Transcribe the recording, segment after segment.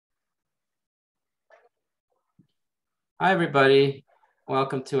Hi, everybody.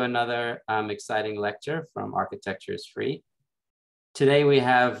 Welcome to another exciting lecture from Architecture is Free. Today we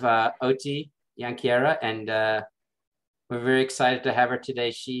have Otie Yankyera, and we're very excited to have her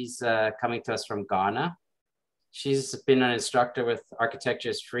today. She's coming to us from Ghana. She's been an instructor with Architecture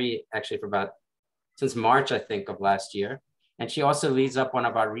is Free actually for since March, I think, of last year. And she also leads up one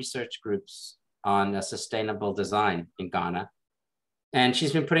of our research groups on sustainable design in Ghana. And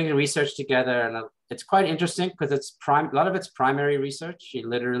she's been putting the research together, and it's quite interesting because a lot of it's primary research. She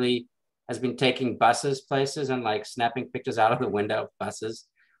literally has been taking buses places and like snapping pictures out of the window of buses,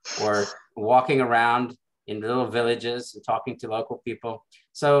 or walking around in little villages and talking to local people.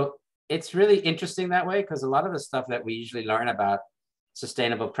 So it's really interesting that way, because a lot of the stuff that we usually learn about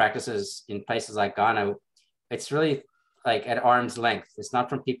sustainable practices in places like Ghana, it's really like at arm's length. It's not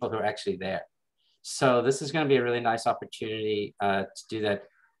from people who are actually there. So this is going to be a really nice opportunity to do that.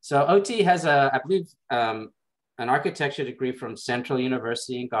 So Otie has I believe, an architecture degree from Central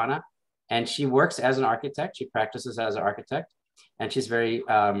University in Ghana, and she works as an architect. She practices as an architect, and she's very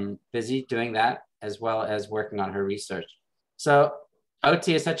busy doing that as well as working on her research. So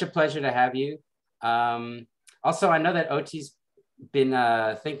Otie, it's such a pleasure to have you. Also, I know that Otie's been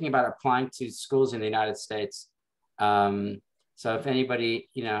thinking about applying to schools in the United States. So if anybody,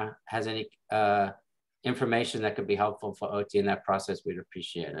 has any information that could be helpful for Otie in that process, we'd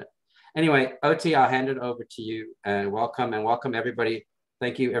appreciate it. Anyway, Otie, I'll hand it over to you, and welcome everybody.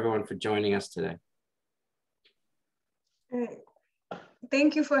 Thank you everyone for joining us today.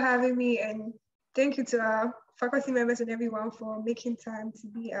 Thank you for having me, and thank you to our faculty members and everyone for making time to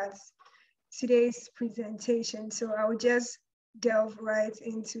be at today's presentation. So I will just delve right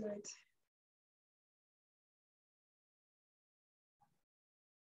into it.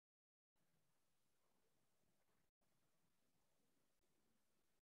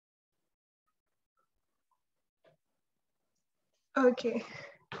 Okay.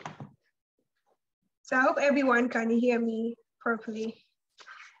 So I hope everyone can hear me properly.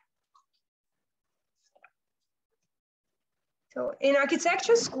 So in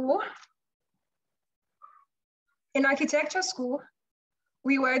architecture school,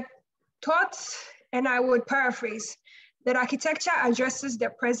 we were taught, and I would paraphrase, that architecture addresses the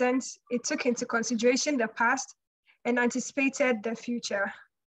present, it took into consideration the past, and anticipated the future.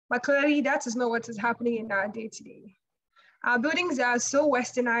 But clearly that is not what is happening in our day-to-day. Our buildings are so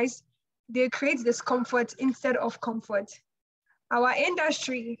westernized, they create discomfort instead of comfort. Our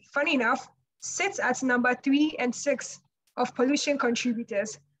industry, funny enough, sits at number 3 and 6 of pollution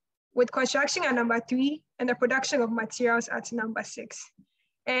contributors, with construction at number 3 and the production of materials at number 6.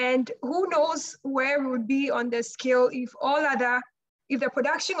 And who knows where we would be on the scale if the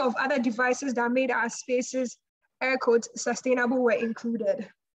production of other devices that made our spaces, air quotes, sustainable were included.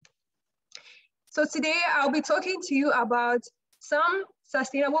 So today I'll be talking to you about some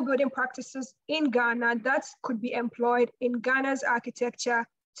sustainable building practices in Ghana that could be employed in Ghana's architecture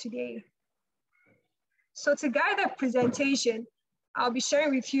today. So to guide the presentation, I'll be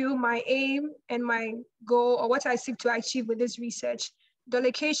sharing with you my aim and my goal, or what I seek to achieve with this research, the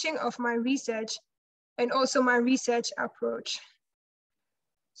location of my research, and also my research approach.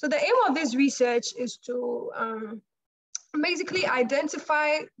 So the aim of this research is to basically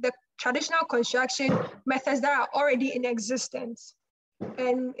identify the traditional construction methods that are already in existence.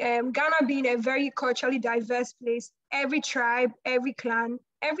 And Ghana being a very culturally diverse place, every tribe, every clan,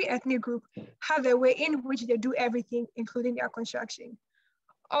 every ethnic group have a way in which they do everything, including their construction.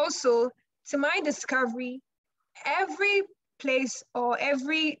 Also, to my discovery, every place or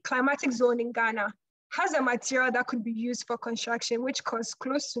every climatic zone in Ghana has a material that could be used for construction, which costs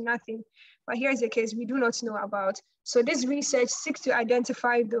close to nothing. But here's a case we do not know about. So this research seeks to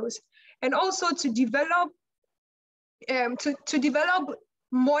identify those, and also to develop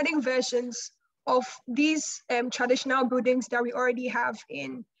modern versions of these traditional buildings that we already have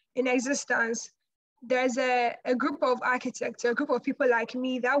in existence. There's a group of architects, a group of people like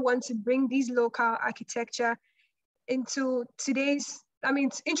me that want to bring these local architecture into today's,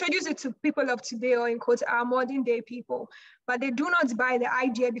 introduce it to people of today, or in quotes, our modern day people, but they do not buy the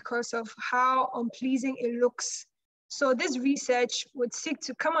idea because of how unpleasing it looks. So this research would seek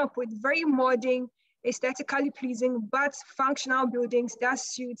to come up with very modern, aesthetically pleasing, but functional buildings that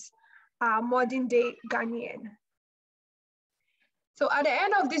suits our modern day Ghanaian. So at the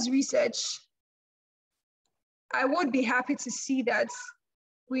end of this research, I would be happy to see that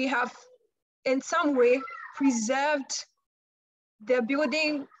we have in some way preserved the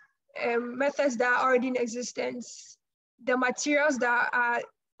building methods that are already in existence, the materials that are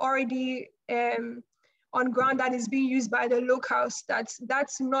already on ground that is being used by the locals, that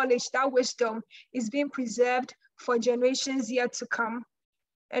knowledge, that wisdom is being preserved for generations yet to come,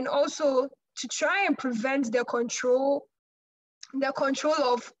 and also to try and prevent the control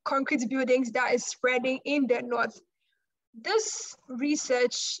of concrete buildings that is spreading in the north. This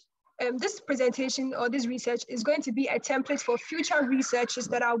research, this presentation or this research is going to be a template for future researches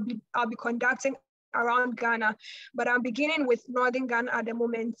that I'll be conducting around Ghana, but I'm beginning with Northern Ghana at the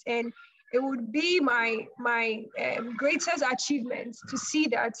moment, and it would be my greatest achievement to see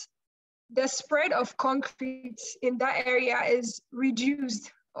that the spread of concrete in that area is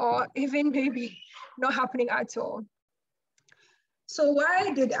reduced or even maybe not happening at all. So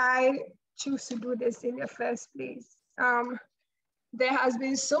why did I choose to do this in the first place? There has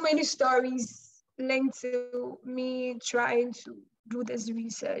been so many stories linked to me trying to do this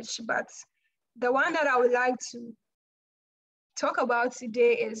research, but the one that I would like to talk about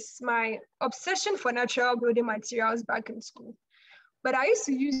today is my obsession for natural building materials back in school. But I used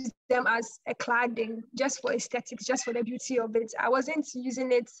to use them as a cladding, just for aesthetics, just for the beauty of it. I wasn't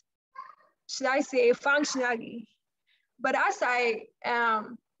using it, should I say, functionally. But as I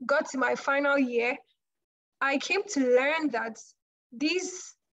got to my final year, I came to learn that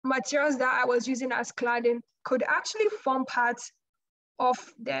these materials that I was using as cladding could actually form parts of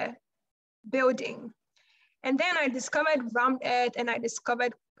the building. And then I discovered rammed earth, and I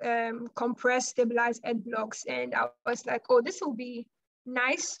discovered compressed stabilized earth blocks. And I was like, oh, this will be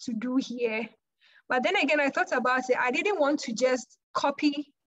nice to do here. But then again, I thought about it. I didn't want to just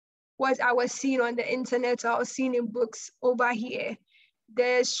copy what I was seeing on the internet or seeing in books over here.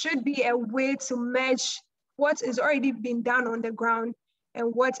 There should be a way to match what is already been done on the ground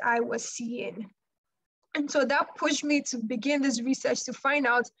and what I was seeing. And so that pushed me to begin this research to find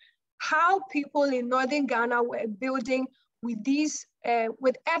out how people in Northern Ghana were building with these,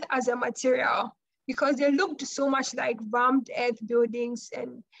 with earth as a material, because they looked so much like rammed earth buildings.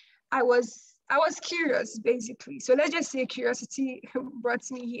 And I was curious, basically. So let's just say curiosity brought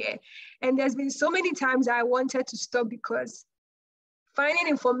me here. And there's been so many times I wanted to stop because finding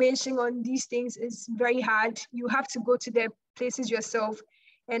information on these things is very hard. You have to go to the places yourself.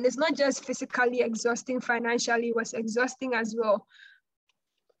 And it's not just physically exhausting, financially, it was exhausting as well.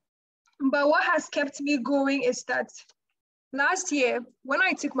 But what has kept me going is that last year, when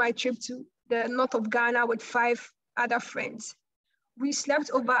I took my trip to the north of Ghana with 5 other friends, we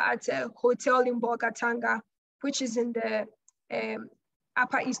slept over at a hotel in Bolgatanga, which is in the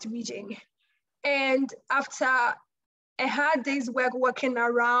Upper East region. And after a hard day's work walking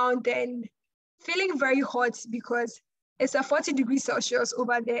around and feeling very hot because it's a 40 degrees Celsius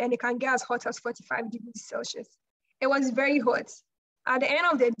over there and it can get as hot as 45 degrees Celsius. It was very hot. At the end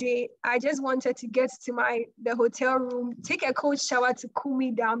of the day, I just wanted to get to the hotel room, take a cold shower to cool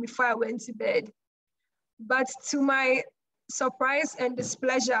me down before I went to bed. But to my surprise and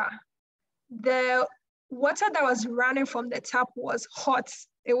displeasure, the water that was running from the tap was hot.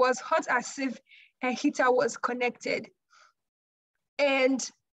 It was hot as if a heater was connected. And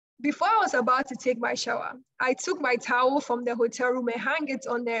before I was about to take my shower, I took my towel from the hotel room and hung it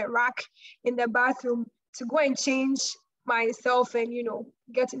on the rack in the bathroom to go and change myself and,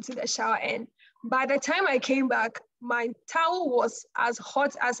 get into the shower. And by the time I came back, my towel was as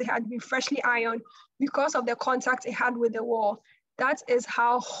hot as it had been freshly ironed because of the contact it had with the wall. That is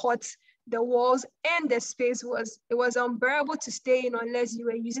how hot the walls and the space was. It was unbearable to stay in unless you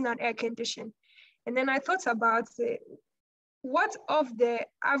were using an air conditioner. And then I thought about it. What of the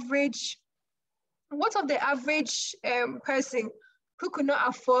average person who could not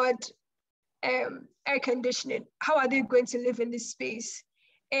afford air conditioning? How are they going to live in this space?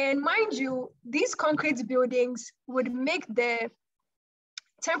 And mind you, these concrete buildings would make the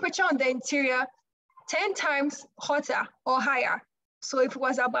temperature on the interior 10 times hotter or higher. So if it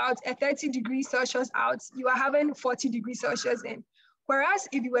was about a 30 degrees Celsius out, you are having 40 degrees Celsius in. Whereas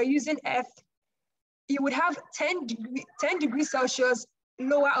if you were using earth, you would have 10 degrees Celsius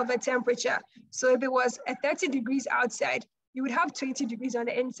lower of a temperature. So if it was a 30 degrees outside, you would have 20 degrees on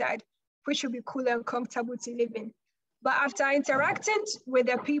the inside, which would be cool and comfortable to live in. But after interacting with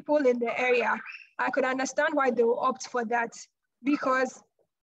the people in the area, I could understand why they would opt for that, because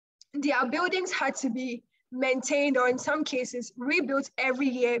their buildings had to be maintained, or in some cases rebuilt every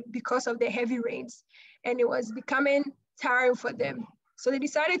year because of the heavy rains. And it was becoming tiring for them. So they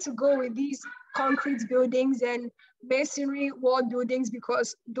decided to go with these concrete buildings and masonry wall buildings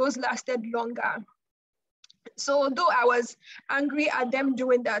because those lasted longer. So although I was angry at them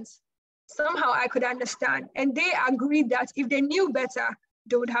doing that, somehow I could understand. And they agreed that if they knew better,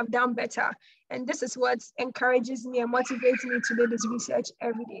 they would have done better. And this is what encourages me and motivates me to do this research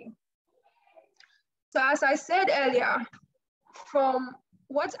every day. So as I said earlier, from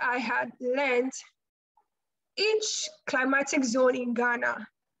what I had learned, each climatic zone in Ghana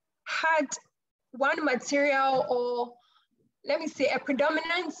had one material, or let me say a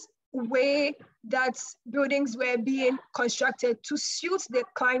predominant way that buildings were being constructed to suit the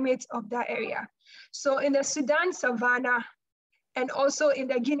climate of that area. So in the Sudan Savannah and also in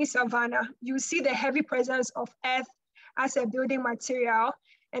the Guinea Savannah, you see the heavy presence of earth as a building material.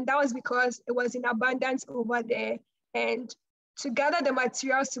 And that was because it was in abundance over there. And to gather the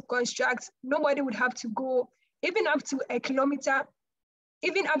materials to construct, nobody would have to go even up to a kilometer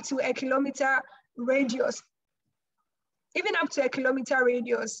radius,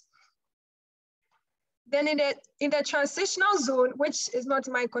 Then in the transitional zone, which is not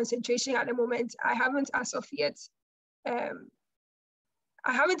my concentration at the moment, I haven't as of yet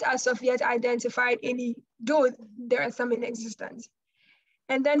identified any, though there are some in existence.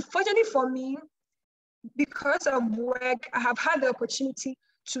 And then fortunately for me, because of work, I have had the opportunity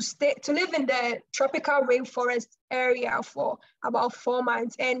to live in the tropical rainforest area for about 4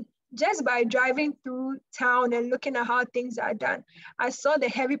 months. And just by driving through town and looking at how things are done, I saw the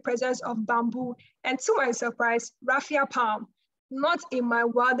heavy presence of bamboo and, to my surprise, raffia palm. Not in my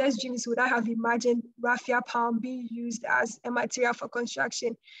wildest dreams would I have imagined raffia palm being used as a material for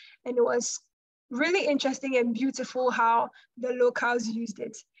construction. And it was really interesting and beautiful how the locals used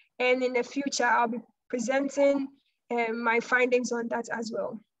it. And in the future, I'll be presenting my findings on that as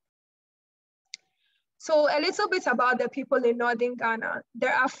well. So a little bit about the people in Northern Ghana.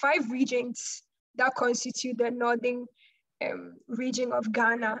 There are 5 regions that constitute the Northern region of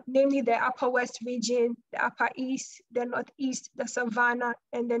Ghana, namely the Upper West region, the Upper East, the Northeast, the Savannah,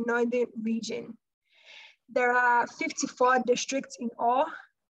 and the Northern region. There are 54 districts in all,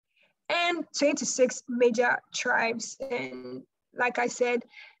 and 26 major tribes. And like I said,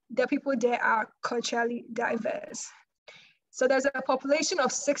 the people there are culturally diverse. So there's a population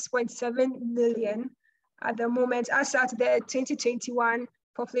of 6.7 million at the moment, as at the 2021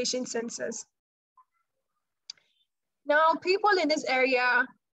 population census. Now, people in this area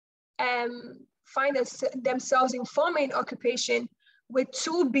find themselves in farming occupation, with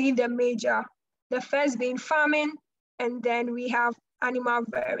 2 being the major, the first being farming, and then we have animal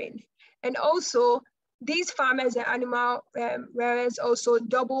rearing. And also, these farmers and animal rearers also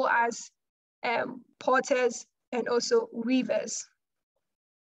double as porters and also weavers.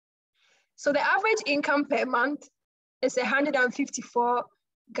 So the average income per month is 154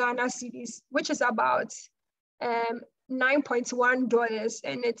 Ghana cedis, which is about $9.1,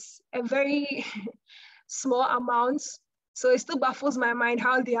 and it's a very small amount. So it still baffles my mind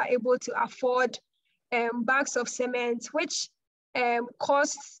how they are able to afford bags of cement, which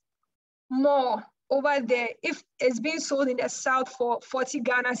costs more over there. If it's being sold in the south for 40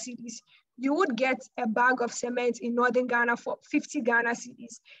 Ghana cedis, you would get a bag of cement in Northern Ghana for 50 Ghana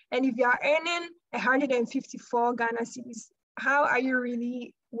cedis. And if you are earning 154 Ghana cedis, how are you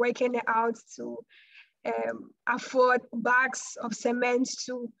really working it out to afford bags of cement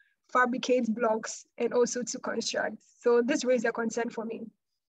to fabricate blocks and also to construct? So this raised a concern for me.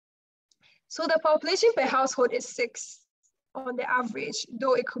 So the population per household is 6 on the average,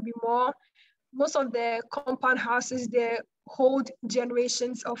 though it could be more. Most of the compound houses there hold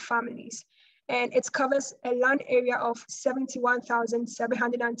generations of families, and it covers a land area of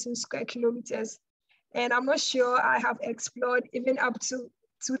 71,702 square kilometers. And I'm not sure I have explored even up to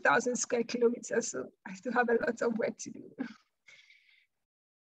 2,000 square kilometers, so I still have a lot of work to do.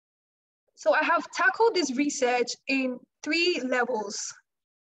 So I have tackled this research in 3 levels,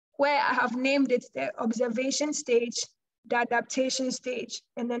 where I have named it the observation stage, the adaptation stage,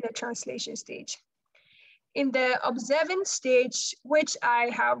 and then the translation stage. In the observing stage, which I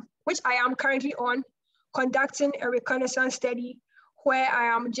am currently on, conducting a reconnaissance study where I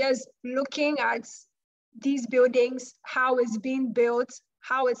am just looking at these buildings, how it's being built,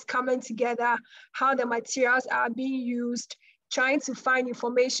 how it's coming together, how the materials are being used, trying to find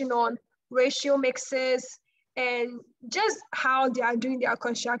information on ratio mixes, and just how they are doing their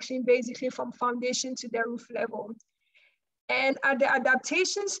construction, basically from foundation to the roof level. And at the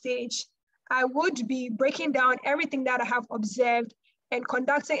adaptation stage, I would be breaking down everything that I have observed and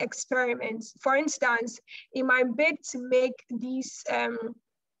conducting experiments. For instance, in my bid to make these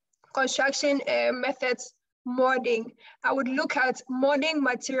construction methods modding, I would look at modding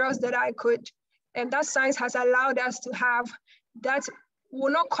materials that I could, and that science has allowed us to have, that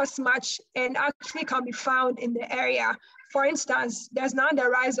will not cost much and actually can be found in the area. For instance, there's now the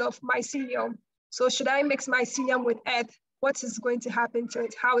rise of mycelium. So should I mix mycelium with earth? What is going to happen to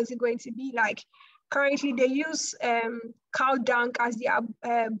it? How is it going to be like? Currently, they use cow dung as their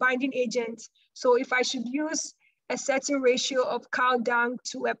binding agent. So if I should use a certain ratio of cow dung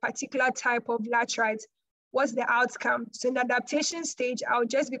to a particular type of laterite, what's the outcome? So in the adaptation stage, I'll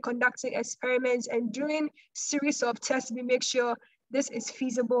just be conducting experiments and doing series of tests to make sure this is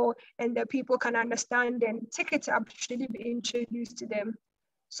feasible and that people can understand and take it up, should it be introduced to them.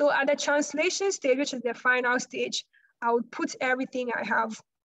 So at the translation stage, which is the final stage, I would put everything I have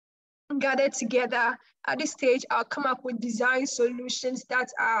gathered together. At this stage, I'll come up with design solutions that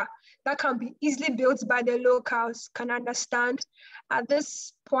can be easily built by the locals, can understand. At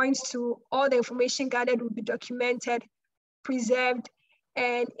this point, all the information gathered will be documented, preserved,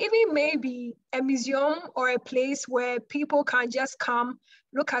 and even maybe a museum or a place where people can just come,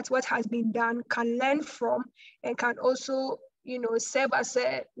 look at what has been done, can learn from, and can also, serve as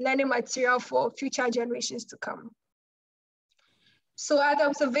a learning material for future generations to come. So at the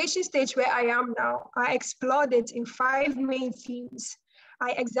observation stage where I am now, I explored it in 5 main themes.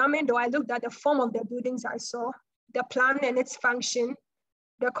 I examined, or I looked at the form of the buildings I saw, the plan and its function,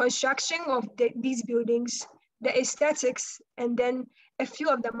 the construction of these buildings, the aesthetics, and then a few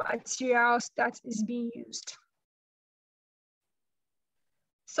of the materials that is being used.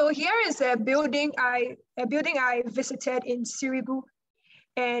 So here is a building I visited in Sirigu,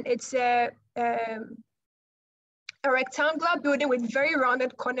 and it's a rectangular building with very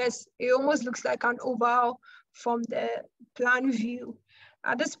rounded corners. It almost looks like an oval from the plan view.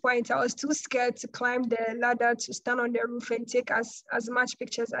 At this point, I was too scared to climb the ladder to stand on the roof and take as much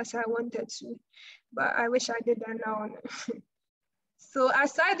pictures as I wanted to, but I wish I did that now. So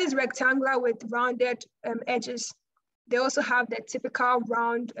aside this rectangular with rounded edges, they also have the typical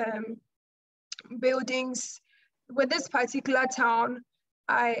round buildings. With this particular town,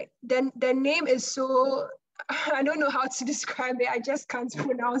 the name is so, I don't know how to describe it. I just can't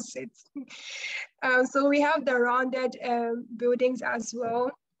pronounce it. So we have the rounded buildings as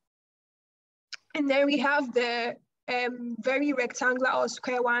well. And then we have the very rectangular or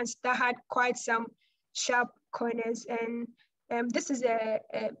square ones that had quite some sharp corners. And this is a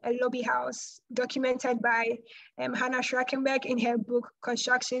lobby house documented by Hannah Schreckenbach in her book,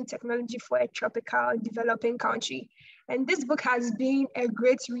 Construction Technology for a Tropical Developing Country. And this book has been a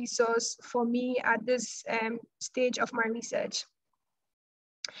great resource for me at this stage of my research.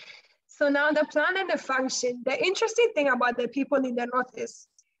 So now the plan and the function. The interesting thing about the people in the North is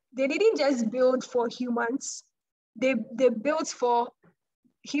they didn't just build for humans. They built for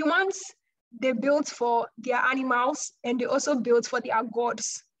humans, they built for their animals, and they also built for their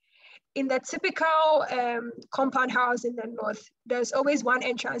gods. In the typical compound house in the North, there's always one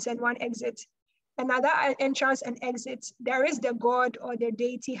entrance and one exit. Another entrance and exit, there is the god or the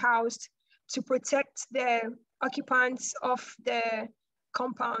deity housed to protect the occupants of the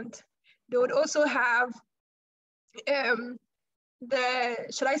compound. They would also have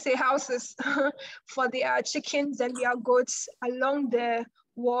houses for their chickens and their goats along the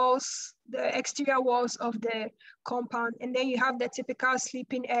walls, the exterior walls of the compound. And then you have the typical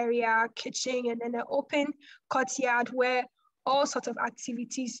sleeping area, kitchen, and then an open courtyard where all sorts of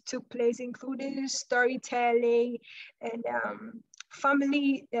activities took place, including storytelling and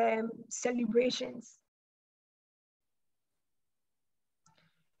family celebrations.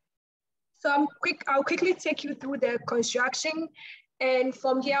 So I'll quickly take you through the construction. And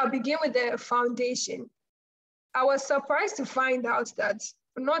from here, I'll begin with the foundation. I was surprised to find out that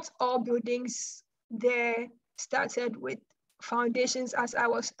not all buildings there started with foundations as I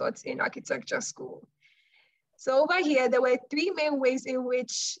was taught in architecture school. So over here, there were 3 main ways in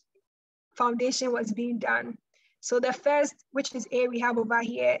which foundation was being done. So the first, which is A we have over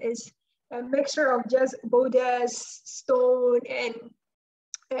here, is a mixture of just boulders, stone, and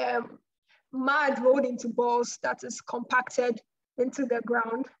mud rolled into balls that is compacted into the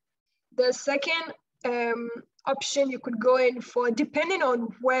ground. The second option you could go in for, depending on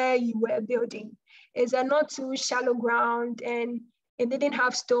where you were building, is a not too shallow ground and it didn't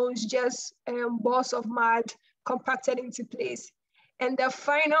have stones, just balls of mud compacted into place. And the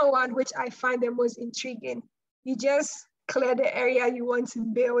final one, which I find the most intriguing, you just clear the area you want to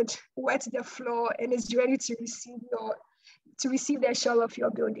build, wet the floor, and it's ready to receive the shell of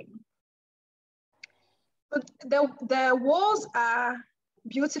your building. But the walls are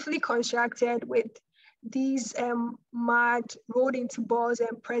beautifully constructed with these mud rolled into balls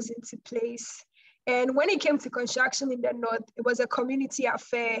and pressed into place. And when it came to construction in the North, it was a community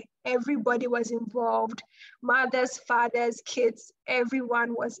affair. Everybody was involved. Mothers, fathers, kids,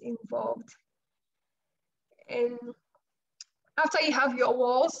 everyone was involved. And after you have your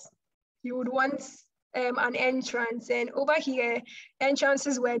walls, you would want an entrance. And over here,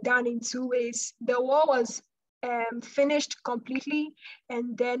 entrances were done in 2 ways. The wall was finished completely,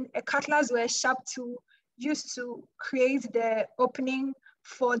 and then a cutlass were used to create the opening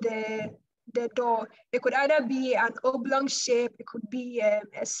for the the door. It could either be an oblong shape, it could be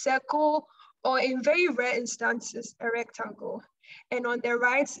a circle, or in very rare instances, a rectangle. And on the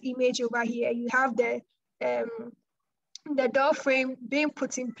right image over here, you have the door frame being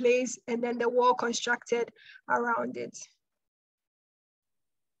put in place and then the wall constructed around it.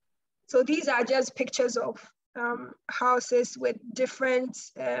 So these are just pictures of houses with different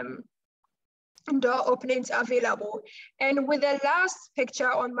door openings available. And with the last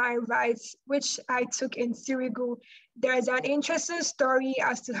picture on my right, which I took in Sirigu, there's an interesting story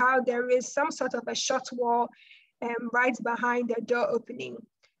as to how there is some sort of a short wall right behind the door opening.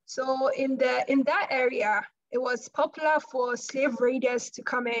 So in that area, it was popular for slave raiders to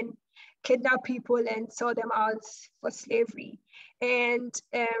come and kidnap people and sell them out for slavery. And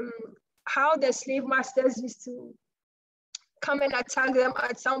how the slave masters used to come and attack them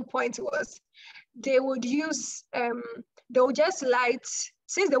at some point was they would use, they would just light,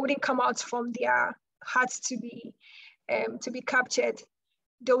 since they wouldn't come out from their huts to be captured,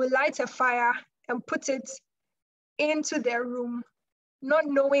 they would light a fire and put it into their room, not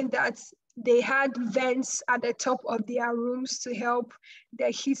knowing that they had vents at the top of their rooms to help the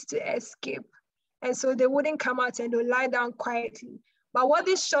heat to escape. And so they wouldn't come out and they would lie down quietly. But what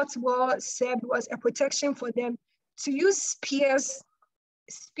this short wall served was a protection for them to use spears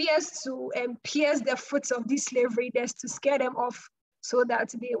to pierce the foots of these slave raiders to scare them off so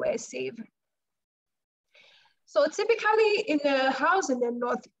that they were safe. So typically in a house in the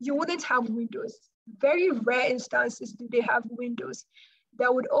north, you wouldn't have windows. Very rare instances do they have windows.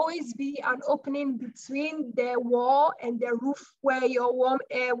 There would always be an opening between the wall and the roof where your warm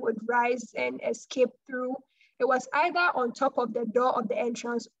air would rise and escape through. It was either on top of the door of the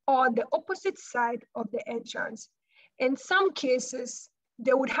entrance or the opposite side of the entrance. In some cases,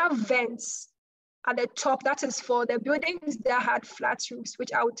 they would have vents at the top. That is for the buildings that had flat roofs,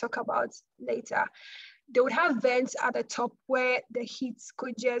 which I will talk about later. They would have vents at the top where the heat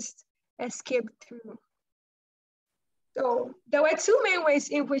could just escape through. So there were two main ways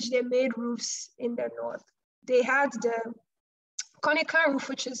in which they made roofs in the north. They had the conical roof,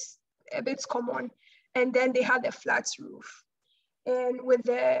 which is a bit common, and then they had the flat roof. And with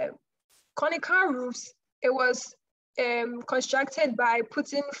the conical roofs, it was constructed by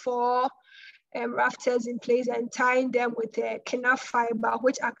putting four rafters in place and tying them with a kenaf fiber,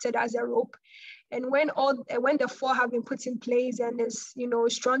 which acted as a rope. And when the four have been put in place and is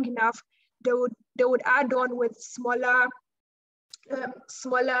strong enough, they would add on with smaller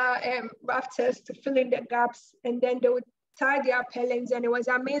rafters to fill in the gaps, and then they would tie their pellings. And it was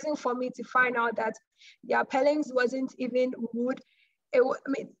amazing for me to find out that their pellings wasn't even wood.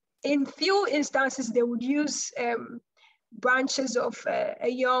 In few instances, they would use branches of a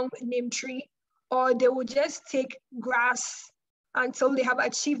young neem tree, or they would just take grass until they have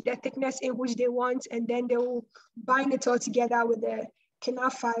achieved the thickness in which they want, and then they will bind it all together with the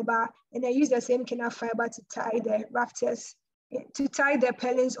kenaf fiber, and they use the same kenaf fiber to tie the rafters, to tie the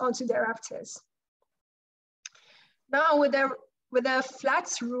pellings onto the rafters. Now with the flat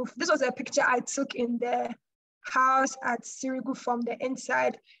roof, this was a picture I took in the house at Sirigu from the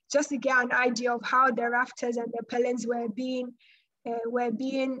inside, just to get an idea of how the rafters and the pellings were being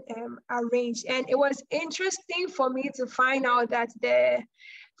arranged. And it was interesting for me to find out that the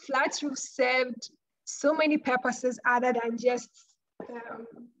flat roof served so many purposes other than just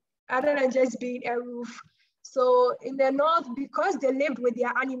being a roof. So in the north, because they lived with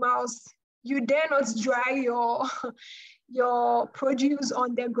their animals, you dare not dry your produce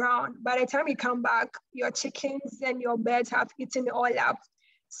on the ground. By the time you come back, your chickens and your birds have eaten it all up.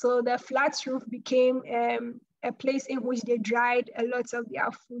 So the flat roof became a place in which they dried a lot of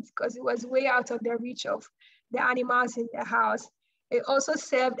their food because it was way out of the reach of the animals in the house. It also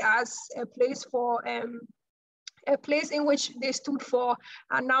served as a place in which they stood for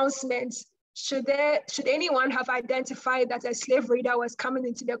announcements. Should anyone have identified that a slave raider was coming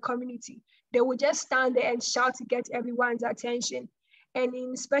into the community, they would just stand there and shout to get everyone's attention. And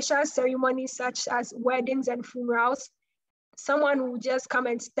in special ceremonies such as weddings and funerals, someone would just come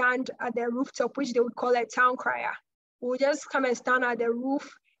and stand at the rooftop, which they would call a town crier, would just come and stand at the roof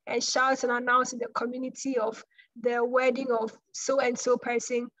and shout and announce in the community of the wedding of so-and-so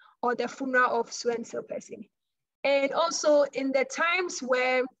person or the funeral of so-and-so person. And also in the times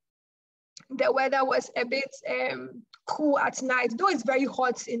where the weather was a bit cool at night, though it's very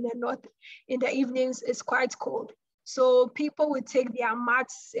hot in the north, in the evenings it's quite cold. So people would take their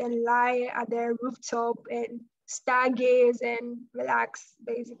mats and lie at the rooftop and stargaze and relax,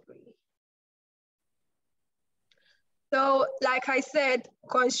 basically. So like I said,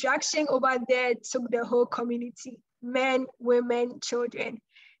 construction over there took the whole community, men, women, children.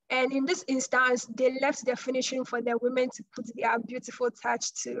 And in this instance, they left the finishing for the women to put their beautiful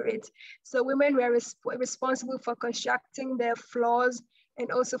touch to it. So women were responsible for constructing the floors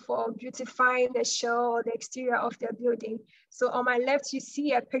and also for beautifying the shell or the exterior of the building. So on my left, you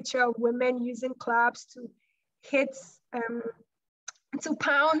see a picture of women using clubs to hit, to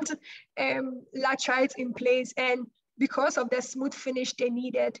pound laterite in place. And because of the smooth finish they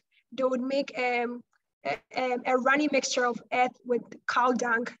needed, they would make a runny mixture of earth with cow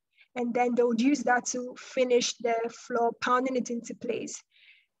dung, and then they would use that to finish the floor, pounding it into place.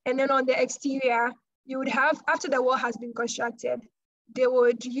 And then on the exterior, you would have, after the wall has been constructed, they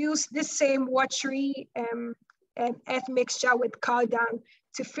would use the same watery earth mixture with cow dung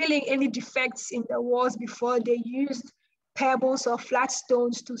to fill in any defects in the walls before they used pebbles or flat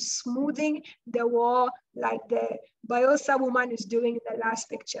stones to smoothing the wall like the Biosa woman is doing in the last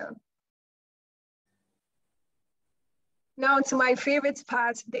picture. Now to my favorite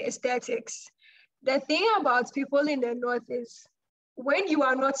part, the aesthetics. The thing about people in the North is when you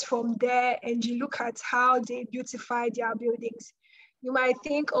are not from there and you look at how they beautify their buildings, you might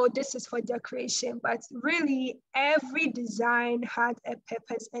think, oh, this is for decoration, but really every design had a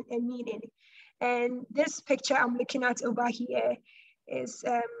purpose and a meaning. And this picture I'm looking at over here is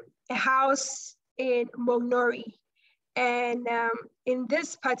a house in Mognori. And in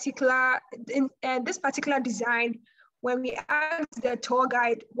this particular design, when we asked the tour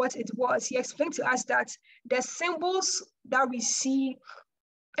guide what it was, he explained to us that the symbols that we see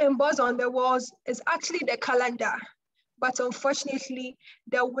embossed on the walls is actually the calendar. But unfortunately,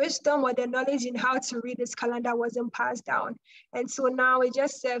 the wisdom or the knowledge in how to read this calendar wasn't passed down. And so now it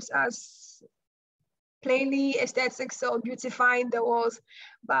just serves as plainly aesthetics or beautifying the walls.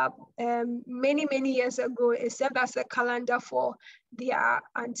 But many, many years ago, it served as a calendar for their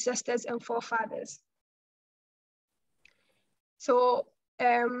ancestors and forefathers. So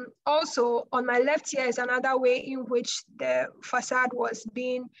also on my left here is another way in which the facade was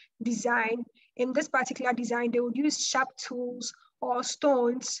being designed. In this particular design, they would use sharp tools or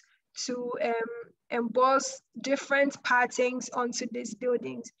stones to emboss different patterns onto these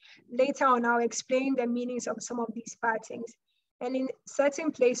buildings. Later on, I'll explain the meanings of some of these patterns. And in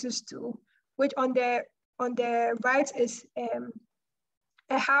certain places too, which on the right is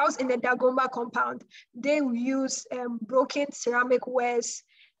a house in the Dagomba compound, they will use broken ceramic wares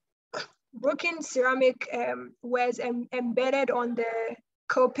embedded on the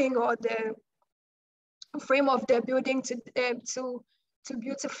coping or the frame of the building to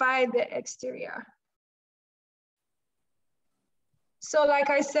beautify the exterior. So like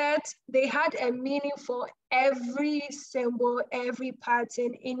I said, they had a meaning for every symbol, every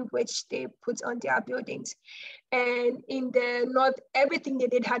pattern in which they put on their buildings. And in the North, everything they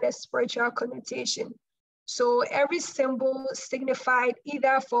did had a spiritual connotation. So every symbol signified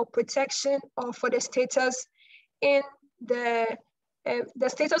either for protection or for the status in the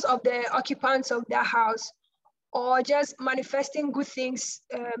status of the occupants of their house, or just manifesting good things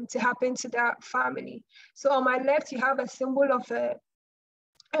to happen to their family. So on my left, you have a symbol of a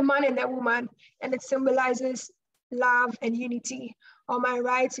man and a woman, and it symbolizes love and unity. On my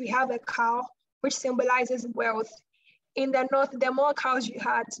right, we have a cow, which symbolizes wealth. In the North, the more cows you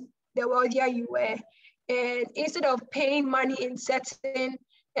had, the wealthier you were. And instead of paying money in certain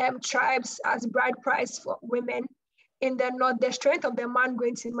tribes as bride price for women, in the North, the strength of the man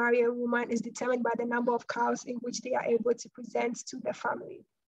going to marry a woman is determined by the number of cows in which they are able to present to the family.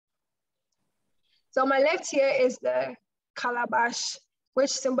 So on my left here is the calabash, which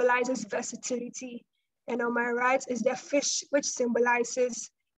symbolizes versatility. And on my right is the fish, which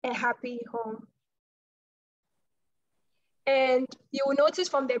symbolizes a happy home. And you will notice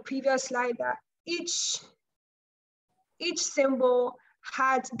from the previous slide that each symbol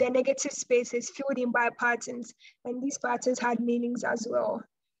had the negative spaces filled in by patterns, and these patterns had meanings as well.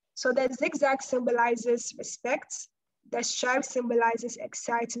 So the zigzag symbolizes respect, the stripe symbolizes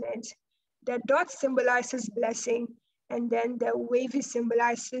excitement, the dot symbolizes blessing, and then the wavy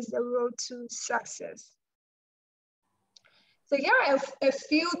symbolizes the road to success. So here are a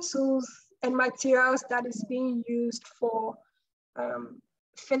few tools and materials that is being used for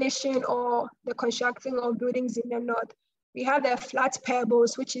finishing or the constructing of buildings in the North. We have the flat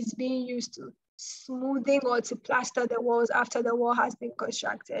pebbles, which is being used to smoothing or to plaster the walls after the wall has been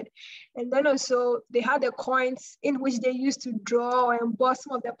constructed. And then also they have the coins in which they used to draw or emboss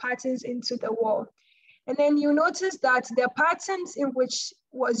some of the patterns into the wall. And then you notice that the patterns in which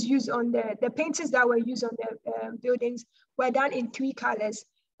was used on the paintings that were used on the buildings were done in 3 colors.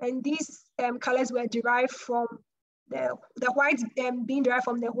 And these colors were derived from the white being derived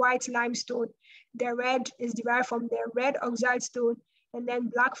from the white limestone. The red is derived from the red oxide stone, and then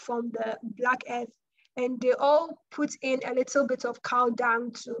black from the black earth. And they all put in a little bit of cow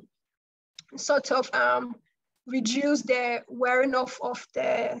dung to sort of reduce the wearing off of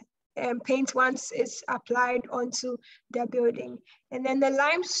the paint once it's applied onto the building. And then the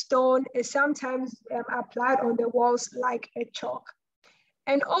limestone is sometimes applied on the walls like a chalk.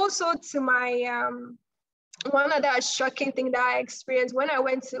 And also to my, one other shocking thing that I experienced when I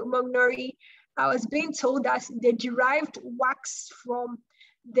went to Mognori, I was being told that they derived wax from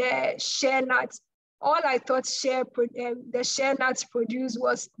the shea nuts. All I thought the shea nuts produced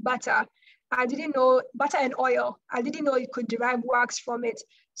was butter. I didn't know, butter and oil. I didn't know you could derive wax from it.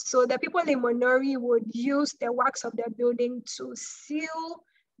 So the people in Mognori would use the wax of their building to seal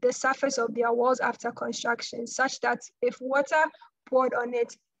the surface of their walls after construction, such that if water poured on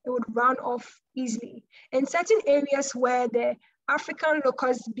it, it would run off easily. In certain areas where the African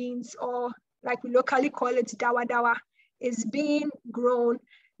locust beans, or like we locally call it dawa, is being grown,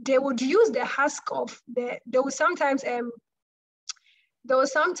 they would use the husk of they would sometimes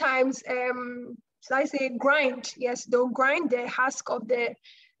should I say grind? Yes, they'll grind the husk of the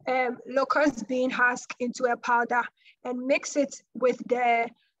locust bean husk into a powder and mix it with the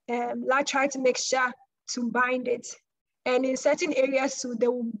laterite mixture to bind it. And in certain areas, so they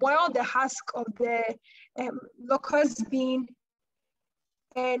will boil the husk of the locust bean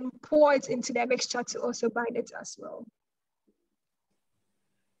and pour it into the mixture to also bind it as well.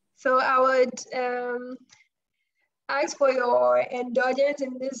 So I would ask for your indulgence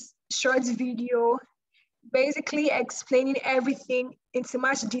in this short video, basically explaining everything into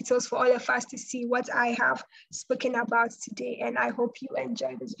much details for all of us to see what I have spoken about today. And I hope you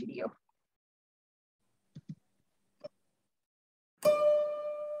enjoy this video.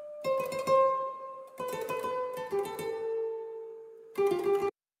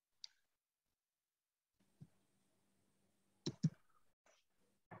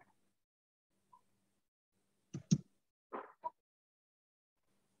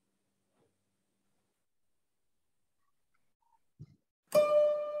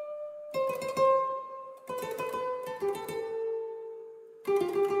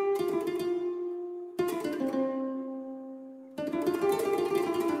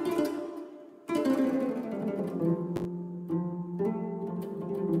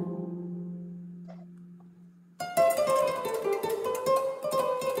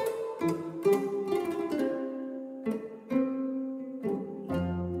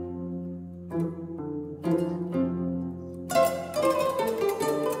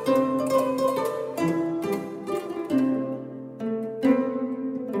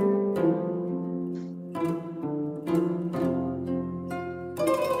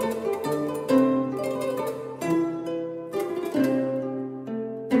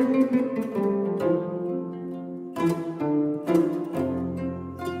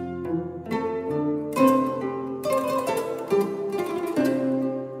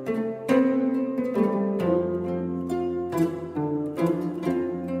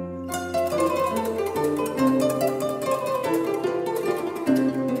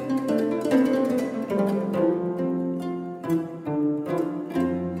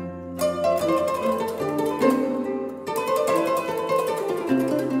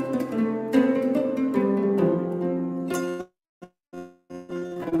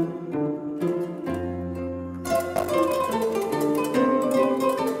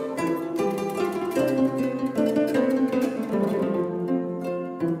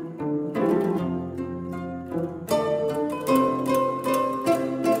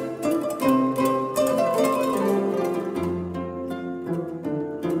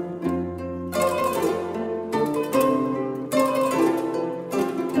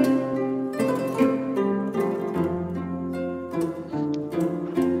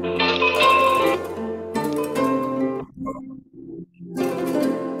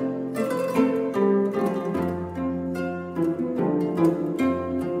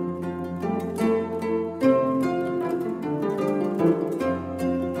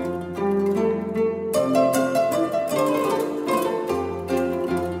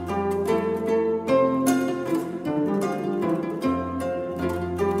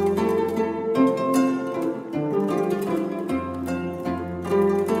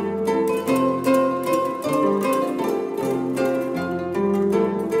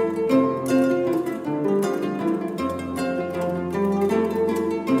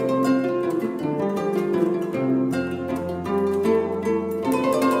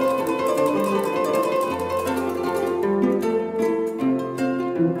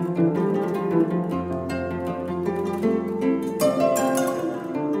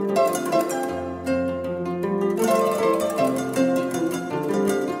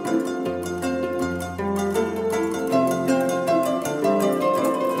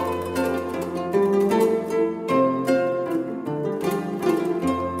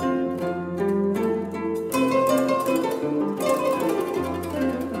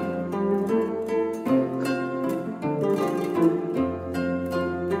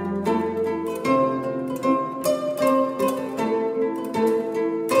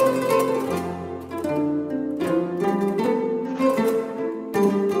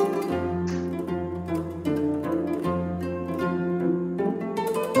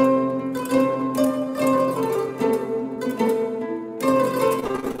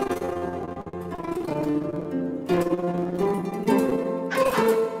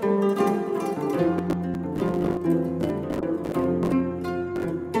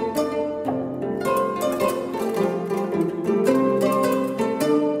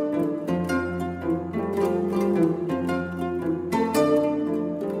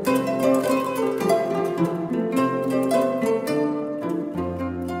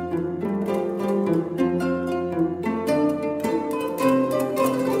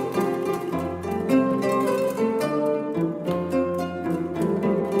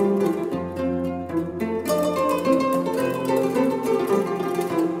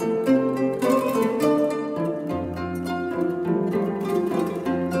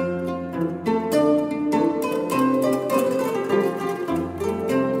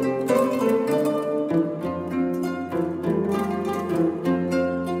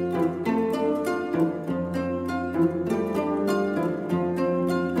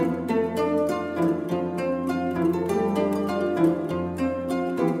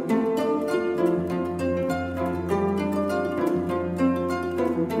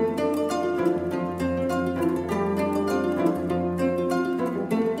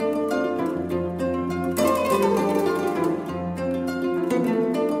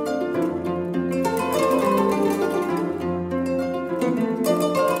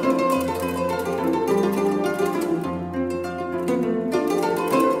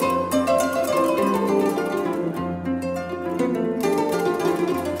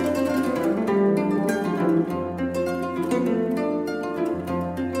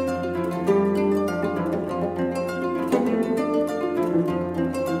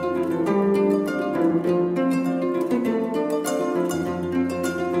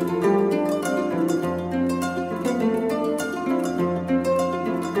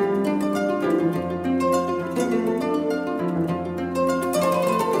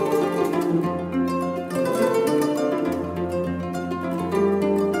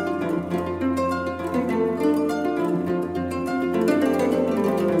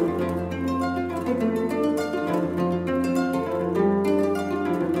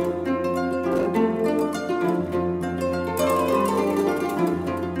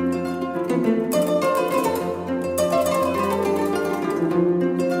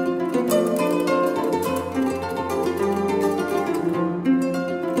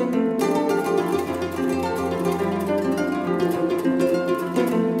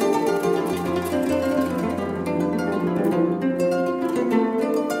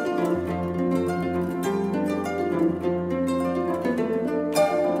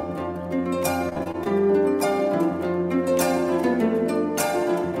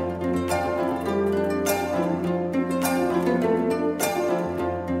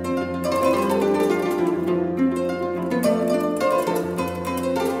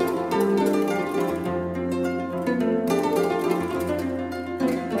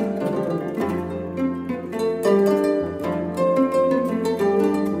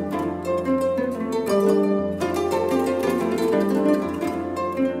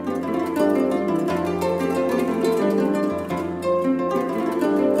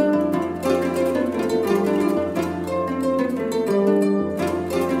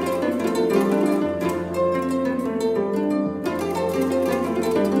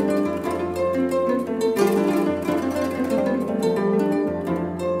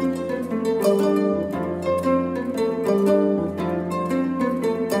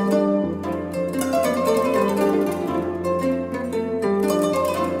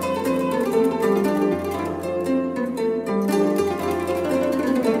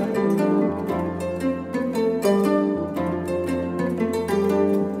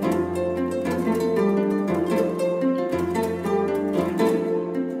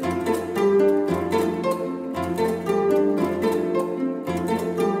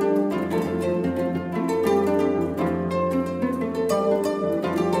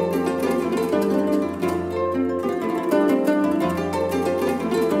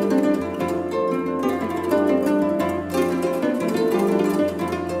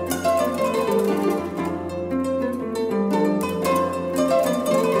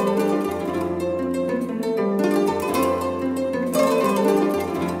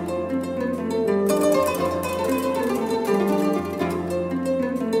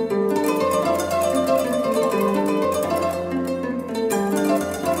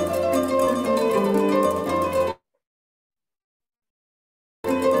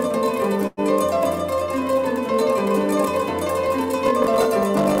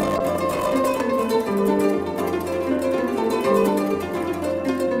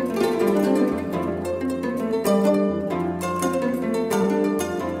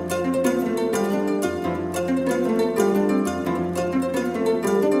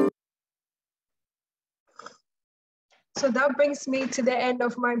 So that brings me to the end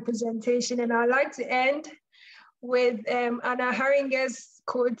of my presentation, and I'd like to end with Anna Haringer's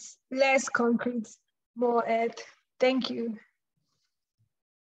quote, "Less concrete, more earth." Thank you.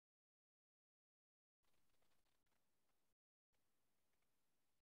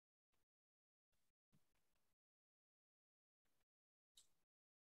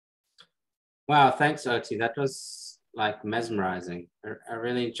 Wow, thanks, Otie. That was like mesmerizing. I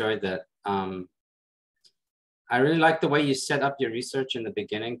really enjoyed that. I really like the way you set up your research in the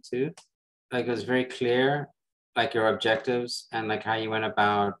beginning too. Like it was very clear, like your objectives and like how you went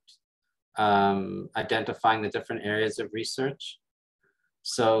about identifying the different areas of research.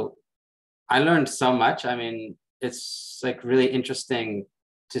 So I learned so much. I mean, it's like really interesting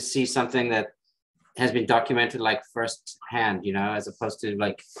to see something that has been documented like firsthand, you know, as opposed to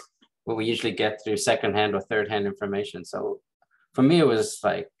like what we usually get through secondhand or third-hand information. So for me, it was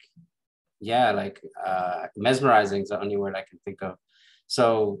like, yeah, like mesmerizing is the only word I can think of.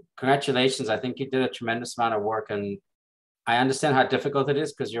 So congratulations. I think you did a tremendous amount of work, and I understand how difficult it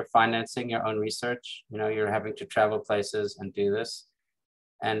is because you're financing your own research. You know, you're having to travel places and do this.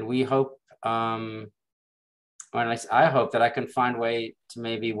 And we hope, or at least I hope that I can find a way to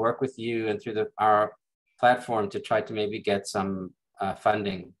maybe work with you and through our platform to try to maybe get some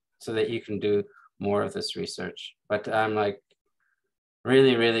funding so that you can do more of this research. But I'm like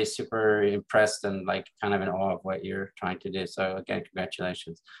really, really super impressed and like kind of in awe of what you're trying to do. So again,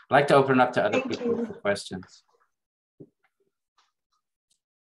 congratulations. I'd like to open it up to other people for questions.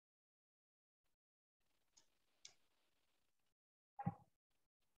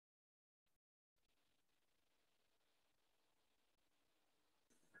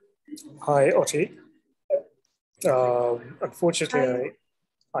 Hi, Otie. Unfortunately,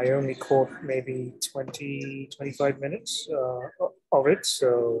 I only caught maybe 20, 25 minutes of it.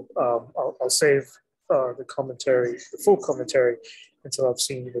 So I'll save the commentary, the full commentary, until I've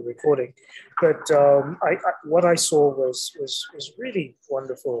seen the recording. But what I saw was really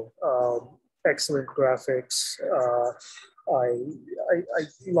wonderful. Excellent graphics. I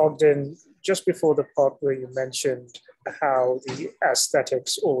logged in just before the part where you mentioned how the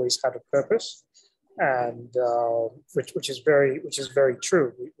aesthetics always had a purpose, and which is very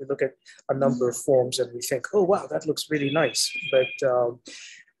true. We look at a number of forms and we think, oh wow, that looks really nice, but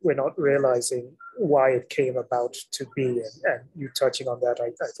we're not realizing why it came about to be. And you touching on that,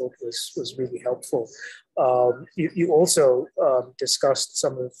 I thought was really helpful. You also discussed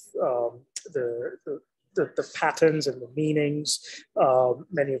some of the patterns and the meanings,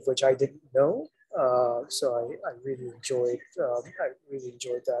 many of which I didn't know. So I really enjoyed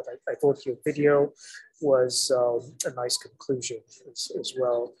that. I thought your video was a nice conclusion as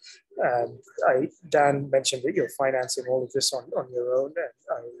well. And Dan mentioned that you're financing all of this on your own,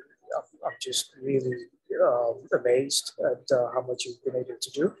 and I'm just really amazed at how much you've been able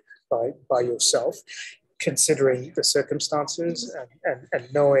to do by yourself, considering the circumstances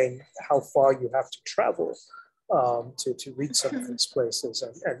and knowing how far you have to travel to reach some of these places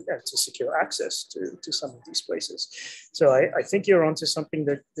and to secure access to some of these places. So I think you're onto something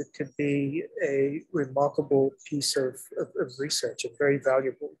that could be a remarkable piece of research and very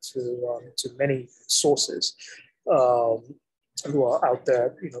valuable to many sources who are out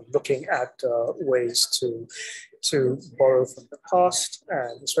there, looking at ways to borrow from the past,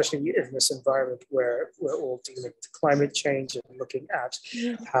 and especially in this environment where we're all dealing with climate change and looking at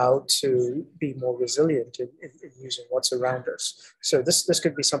how to be more resilient in using what's around us. So this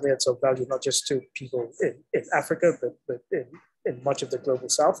could be something that's of value not just to people in Africa, but in much of the global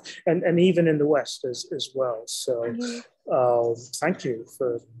South and even in the West as well. So thank you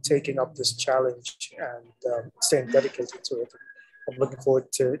for taking up this challenge and staying dedicated to it. I'm looking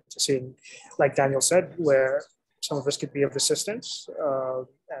forward to seeing, like Daniel said, where some of us could be of assistance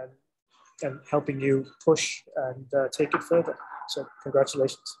and helping you push and take it further. So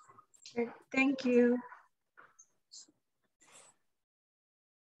congratulations. Thank you.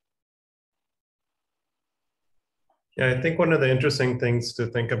 Yeah, I think one of the interesting things to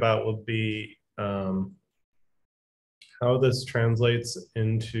think about would be how this translates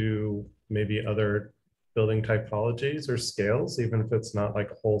into maybe other building typologies or scales, even if it's not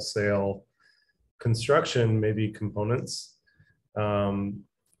like wholesale construction, maybe components,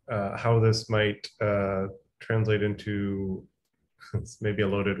 how this might translate into, it's maybe a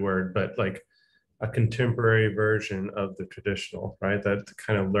loaded word, but like a contemporary version of the traditional, right? That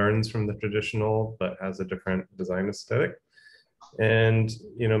kind of learns from the traditional, but has a different design aesthetic. And,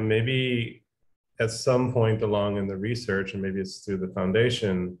 maybe at some point along in the research, and maybe it's through the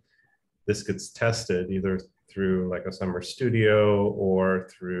foundation, this gets tested either through like a summer studio or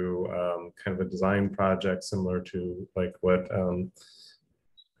through kind of a design project similar to like what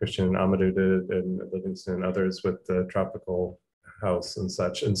Christian and Amadou did and Livingston and others with the tropical house and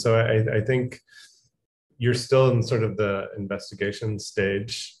such. And so I think you're still in sort of the investigation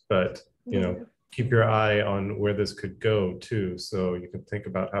stage, but keep your eye on where this could go too, so you can think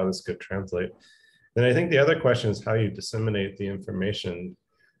about how this could translate. Then I think the other question is how you disseminate the information.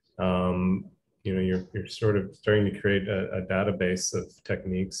 You're sort of starting to create a database of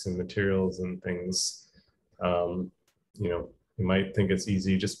techniques and materials and things. You might think it's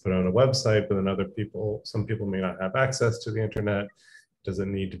easy just put on a website, but then some people may not have access to the internet. Does it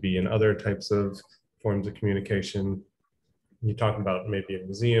need to be in other types of forms of communication? You talk about maybe a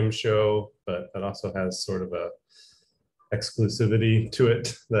museum show, but that also has sort of a exclusivity to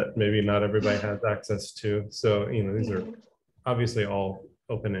it that maybe not everybody has access to. So, these are obviously all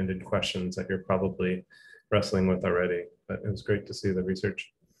open-ended questions that you're probably wrestling with already, but it was great to see the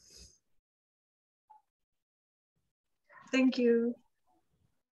research. Thank you.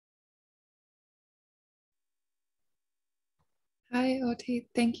 Hi, Otie.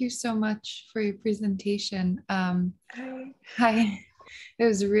 Thank you so much for your presentation. Hi. It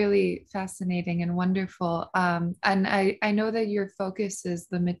was really fascinating and wonderful. And I know that your focus is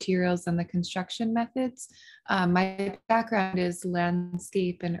the materials and the construction methods. My background is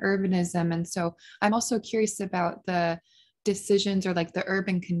landscape and urbanism. And so I'm also curious about the decisions or like the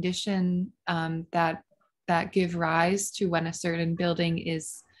urban condition that give rise to when a certain building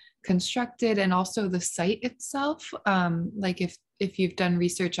is constructed, and also the site itself. Like if you've done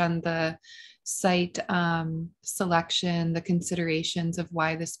research on the site selection, the considerations of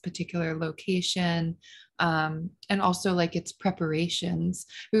why this particular location, and also like its preparations.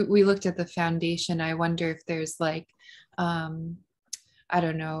 We looked at the foundation. I wonder if there's like, I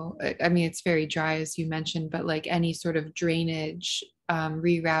don't know, I mean, it's very dry as you mentioned, but like any sort of drainage,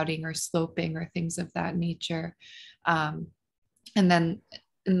 rerouting or sloping or things of that nature. And then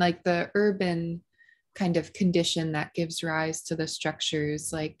in like the urban kind of condition that gives rise to the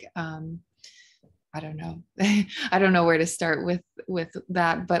structures, like, I don't know, I don't know where to start with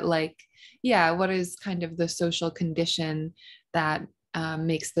that, but like, yeah, what is kind of the social condition that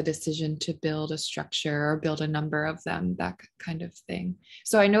makes the decision to build a structure or build a number of them, that kind of thing.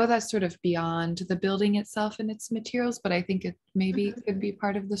 So I know that's sort of beyond the building itself and its materials, but I think it maybe could be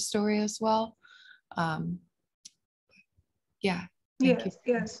part of the story as well. Yeah. Thank you.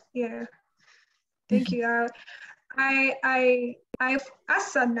 Yes, yeah. Thank you. I've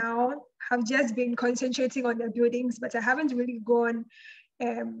as of now have just been concentrating on the buildings, but I haven't really gone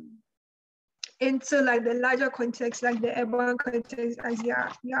into like the larger context, like the urban context, as you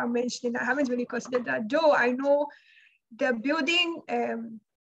are mentioning. I haven't really considered that, though I know the building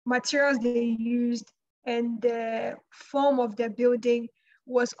materials they used and the form of the building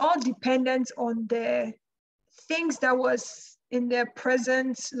was all dependent on the things that was in their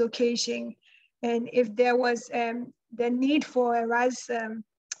present location. And if there was the need for a rise,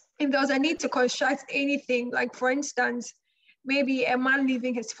 if there was a need to construct anything, like for instance, maybe a man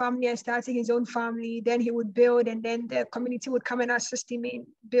leaving his family and starting his own family, then he would build, and then the community would come and assist him in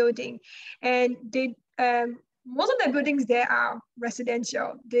building. And they, most of the buildings there are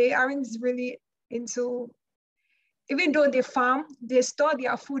residential. They aren't really into, even though they farm, they store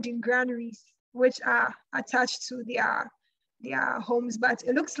their food in granaries, which are attached to their homes. But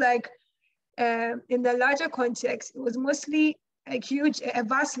it looks like in the larger context, it was mostly a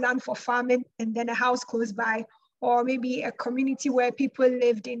vast land for farming, and then a house close by, or maybe a community where people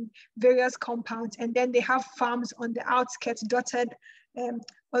lived in various compounds, and then they have farms on the outskirts, dotted on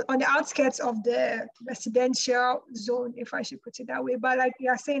the outskirts of the residential zone, if I should put it that way. But like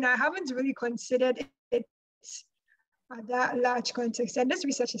you're saying, I haven't really considered it at that large context, and this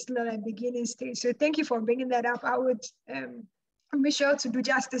research is still at a beginning stage. So thank you for bringing that up. I would be sure to do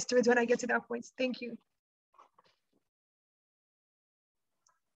justice to it when I get to that point. Thank you.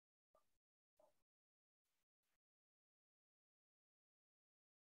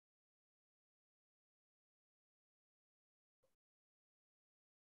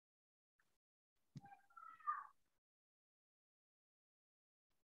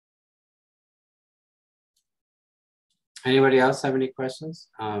 Anybody else have any questions?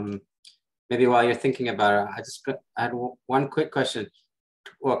 Maybe while you're thinking about it, I had one quick question,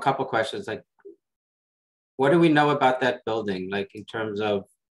 or a couple questions. Like, what do we know about that building? Like in terms of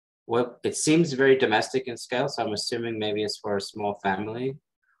what, it seems very domestic in scale. So I'm assuming maybe it's for a small family.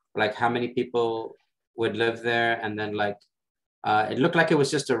 Like how many people would live there? And then like, it looked like it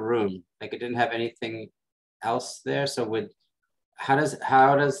was just a room. Like it didn't have anything else there. So how do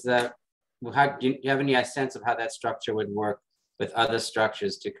you have any sense of how that structure would work with other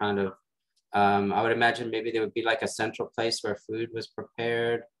structures to kind of, I would imagine maybe there would be like a central place where food was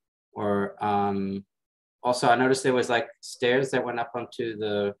prepared, or also I noticed there was like stairs that went up onto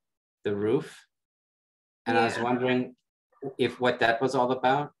the roof. And I was wondering if what that was all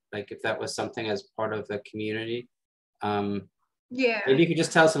about, like if that was something as part of the community. Maybe you could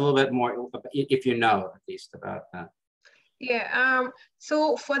just tell us a little bit more, if you know at least about that. Yeah,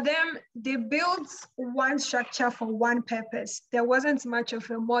 so for them, they built one structure for one purpose. There wasn't much of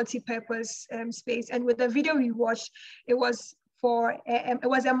a multi-purpose space. And with the video we watched, it was for, it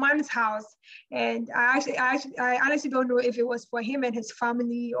was a man's house. And I honestly don't know if it was for him and his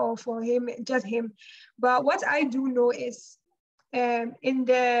family or for him, just him. But what I do know is in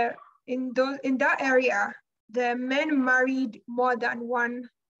that area, the men married more than one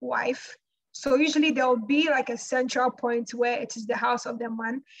wife. So usually there'll be like a central point where it is the house of the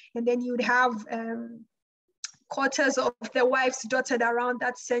man, and then you'd have quarters of the wives dotted around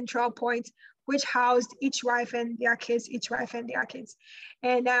that central point, which housed each wife and their kids, each wife and their kids.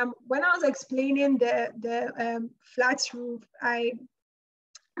 And when I was explaining the flat roof, I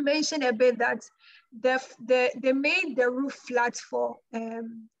mentioned a bit that they made the roof flat for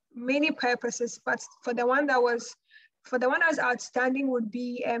many purposes, but for the one that was outstanding would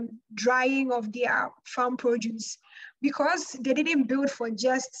be drying of their farm produce, because they didn't build for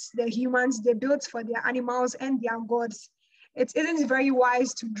just the humans, they built for their animals and their gods. It isn't very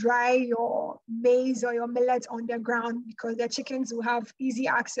wise to dry your maize or your millet on the ground, because the chickens will have easy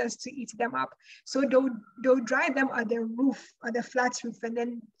access to eat them up. So they'll dry them at the roof, at the flat roof. And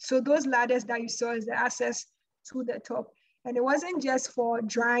then, so those ladders that you saw is the access to the top. And it wasn't just for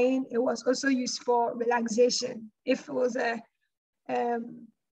drying, it was also used for relaxation. If it was at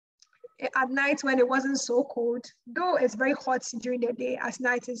night when it wasn't so cold, though it's very hot during the day, at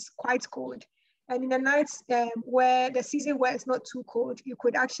night it's quite cold. And in the nights where the season where it's not too cold, you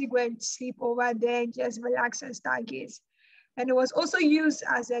could actually go and sleep over there and just relax and stargaze. And it was also used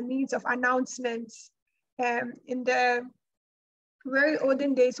as a means of announcements in the very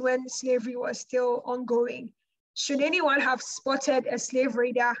olden days when slavery was still ongoing. Should anyone have spotted a slave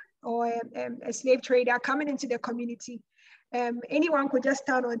raider or a slave trader coming into the community, anyone could just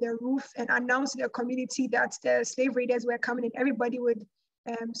stand on the roof and announce to the community that the slave raiders were coming, and everybody would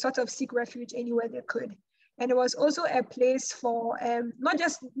sort of seek refuge anywhere they could. And it was also a place for not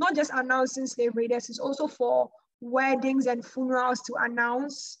just announcing slave raiders, it's also for weddings and funerals to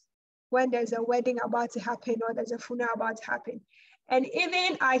announce when there's a wedding about to happen or there's a funeral about to happen. And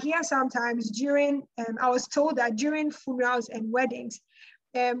even I hear sometimes during, I was told that during funerals and weddings,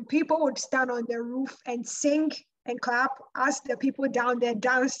 people would stand on the roof and sing and clap as the people down there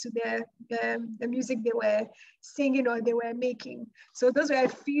dance to the music they were singing or they were making. So those were a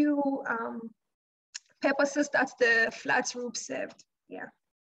few purposes that the flat roof served. Yeah.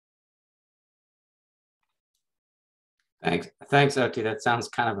 Thanks, Otie. That sounds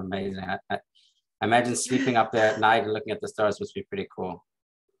kind of amazing. I imagine sleeping up there at night and looking at the stars must be pretty cool.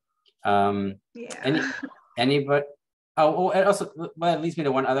 Yeah. Anybody? Oh, and also, well, that leads me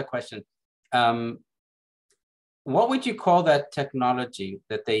to one other question. What would you call that technology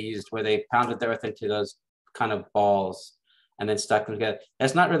that they used where they pounded the earth into those kind of balls and then stuck them together?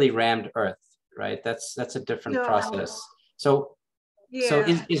 That's not really rammed earth, right? That's a different process. So, yeah. So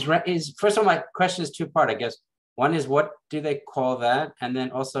is first of all, my question is two-part, I guess. One is, what do they call that? And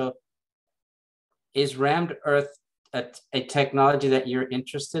then also, is rammed earth a technology that you're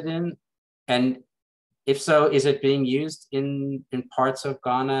interested in? And if so, is it being used in parts of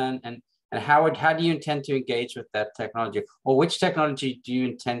Ghana? And how do you intend to engage with that technology? Or which technology do you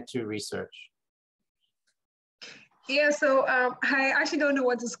intend to research? Yeah, so I actually don't know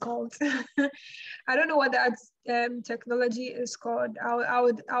what it's called. I don't know what that technology is called. I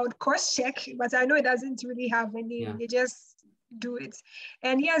would cross-check, but I know it doesn't really have a name. Yeah. They just do it.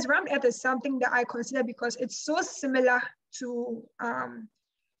 And yes, rammed earth is something that I consider because it's so similar to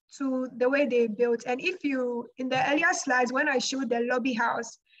the way they built. And if you, in the earlier slides, when I showed the lobby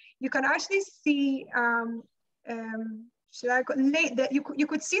house, you can actually see, you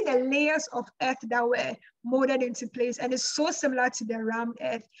could see the layers of earth that were molded into place, and it's so similar to the rammed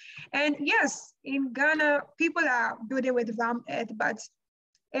earth. And yes, in Ghana, people are building with rammed earth, but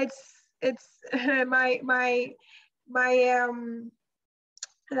it's my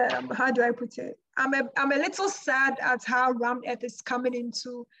how do I put it? I'm a little sad at how rammed earth is coming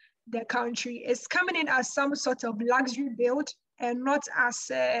into the country. It's coming in as some sort of luxury build and not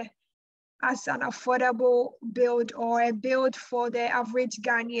as an affordable build or a build for the average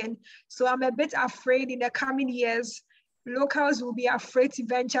Ghanaian. So I'm a bit afraid in the coming years, locals will be afraid to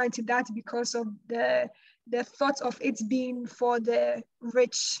venture into that because of the the thought of it being for the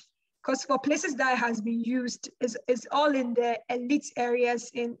rich, because for places that has been used is all in the elite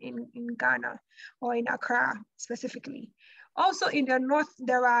areas in Ghana or in Accra specifically. Also in the north,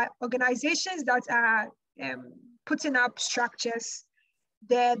 there are organizations that are putting up structures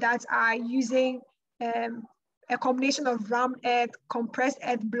there that are using a combination of rammed earth, compressed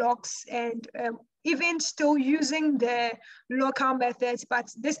earth blocks, and even still using the local methods,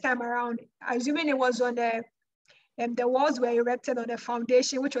 but this time around, assuming it was on the walls were erected on a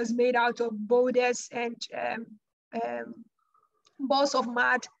foundation which was made out of boulders and balls of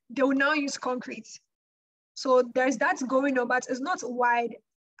mud, they will now use concrete. So there's that going on, but it's not wide.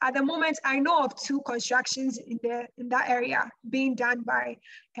 At the moment, I know of 2 constructions in that area being done by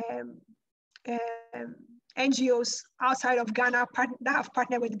NGOs outside of Ghana that have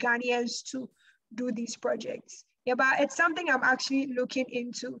partnered with Ghanaians to do these projects. Yeah, but it's something I'm actually looking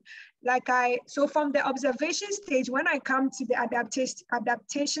into. So from the observation stage, when I come to the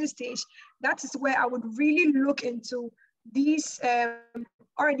adaptation stage, that is where I would really look into these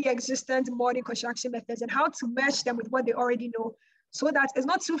already existent modern construction methods and how to match them with what they already know, so that it's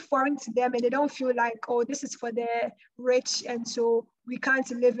not too foreign to them and they don't feel like, oh, this is for the rich and so we can't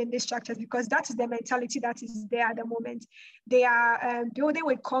live in these structures, because that is the mentality that is there at the moment. They are building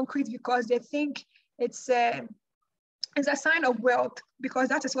with concrete because they think it's a sign of wealth, because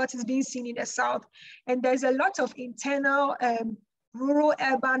that is what is being seen in the South. And there's a lot of internal rural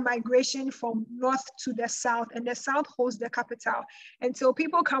urban migration from north to the South, and the South holds the capital. And so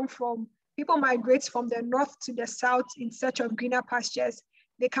people migrate from the north to the South in search of greener pastures.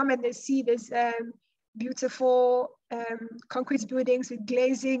 They come and they see this beautiful concrete buildings with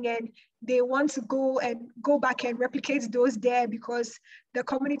glazing, and they want to go back and replicate those there, because the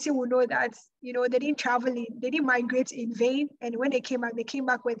community will know that, you know, they didn't migrate in vain, and when they came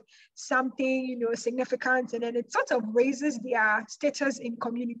back with something, you know, significant, and then it sort of raises their status in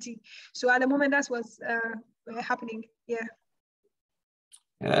community. So at the moment, that's what's happening. Yeah,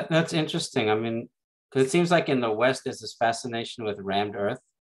 that's interesting. I mean, because it seems like in the West there's this fascination with rammed earth,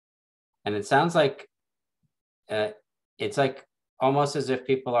 and it sounds like it's like almost as if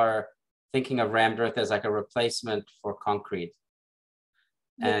people are thinking of rammed earth as like a replacement for concrete.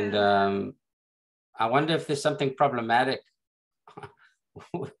 Yeah. And I wonder if there's something problematic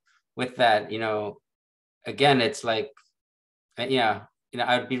with that. You know, again, it's like, yeah, you know,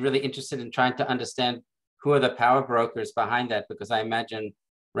 I'd be really interested in trying to understand who are the power brokers behind that, because I imagine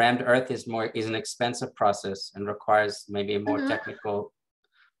rammed earth is an expensive process and requires maybe a more technical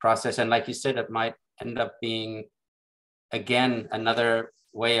process. And like you said, it might end up being, again, another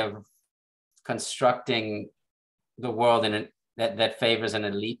way of constructing the world that favors an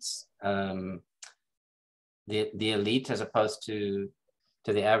elite, the elite as opposed to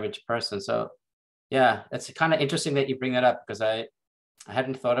the average person. So yeah, it's kind of interesting that you bring that up, because I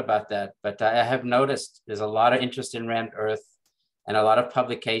hadn't thought about that, but I have noticed there's a lot of interest in rammed earth, and a lot of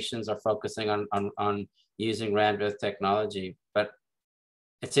publications are focusing on using rammed earth technology. But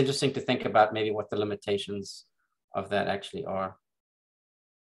it's interesting to think about maybe what the limitations of that actually are.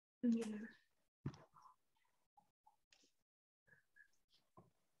 Yeah.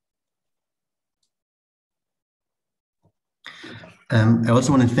 I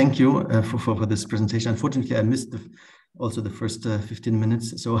also want to thank you for this presentation. Unfortunately, I missed also the first 15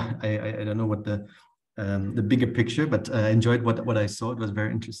 minutes, so I don't know what the bigger picture, but I enjoyed what I saw. It was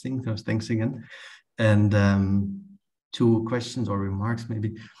very interesting. So thanks again. And 2 questions or remarks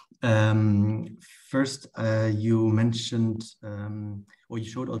maybe. First, you mentioned, or you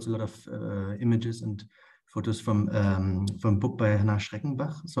showed also a lot of images and photos from a book by Hannah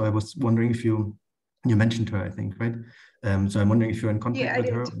Schreckenbach. So I was wondering if you mentioned her, I think, right? So I'm wondering if you're in contact with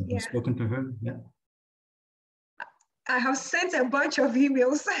her, or you've spoken to her. Yeah. I have sent a bunch of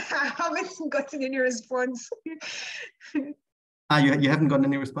emails. I haven't gotten any response. You haven't gotten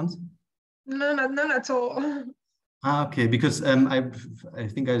any response? No, none at all. Okay, because I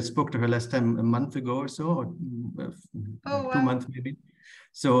think I spoke to her last time a month ago or so, or 2 months maybe.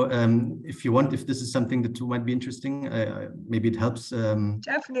 So if you want, if this is something that might be interesting, maybe it helps.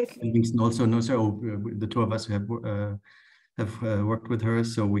 Definitely. Livingston also knows her, or the 2 of us who have worked with her,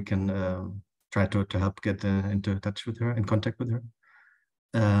 so we can try to help get into touch with her, in contact with her.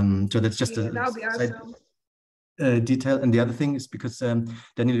 So that's just a side detail. And the other thing is because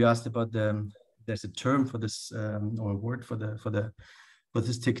Daniel, you asked about there's a term for this or a word for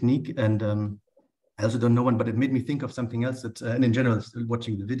this technique, and I also don't know one, but it made me think of something else that, and in general,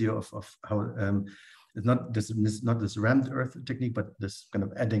 watching the video of how it's not this rammed earth technique, but this kind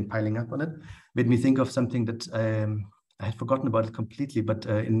of piling up on it, made me think of something that I had forgotten about it completely. But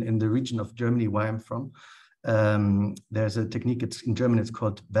in the region of Germany where I'm from, there's a technique, it's in German, it's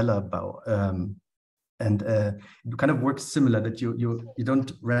called Wellerbau. And it kind of works similar, that you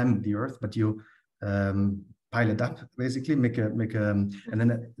don't ram the earth, but you pile it up, basically, and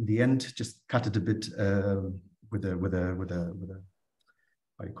then at the end just cut it a bit with a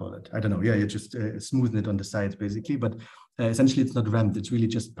how you call it? I don't know. Yeah, you just smoothen it on the sides, basically. But essentially, it's not rammed. It's really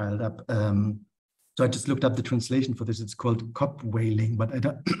just piled up. So I just looked up the translation for this. It's called copwailing, but I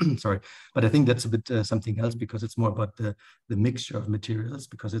don't. Sorry, but I think that's a bit something else, because it's more about the mixture of materials,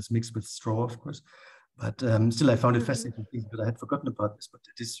 because it's mixed with straw, of course. But still, I found it fascinating, because I had forgotten about this. But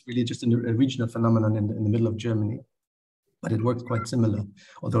it is really just a regional phenomenon in the middle of Germany. But it works quite similar,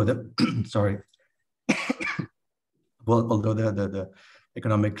 although the sorry. Well, although the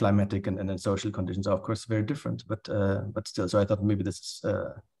economic, climatic, and social conditions are, of course, very different, but still. So I thought maybe this is,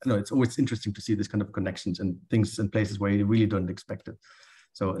 it's always interesting to see this kind of connections and things in places where you really don't expect it.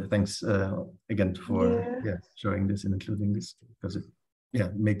 So thanks again for showing this and including this, because it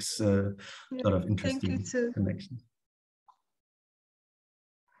makes a lot of interesting connections.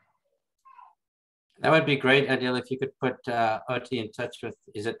 That would be great, Adil, if you could put Otie in touch with,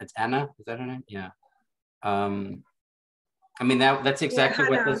 it's Anna? Is that her name? Yeah. I mean, that's exactly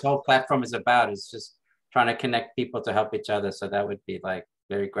what this whole platform is about, is just trying to connect people to help each other. So that would be like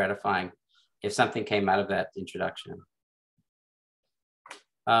very gratifying if something came out of that introduction.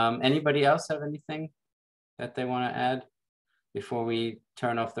 Anybody else have anything that they want to add before we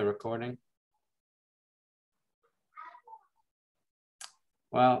turn off the recording?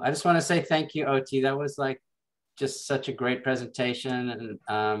 Well, I just want to say thank you, Otie. That was like just such a great presentation,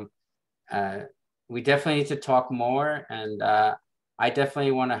 and we definitely need to talk more, and I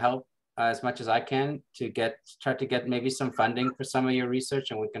definitely want to help as much as I can to try to get maybe some funding for some of your research,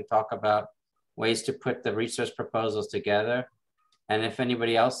 and we can talk about ways to put the research proposals together. And if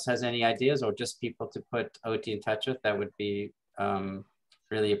anybody else has any ideas, or just people to put Otie in touch with, that would be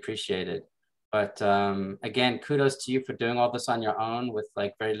really appreciated. But again, kudos to you for doing all this on your own with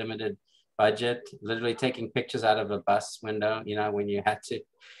like very limited budget, literally taking pictures out of a bus window, when you had to.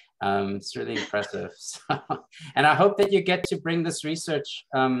 It's really impressive. So, and I hope that you get to bring this research.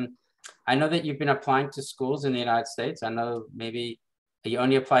 I know that you've been applying to schools in the United States. I know maybe you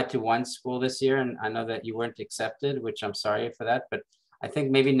only applied to one school this year, and I know that you weren't accepted, which I'm sorry for that. But I think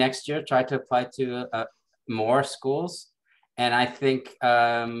maybe next year, try to apply to more schools. And I think,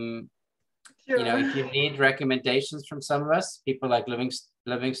 if you need recommendations from some of us, people like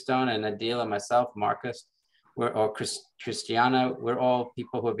Livingstone and Adil and myself, Marcus, or Christiana, we're all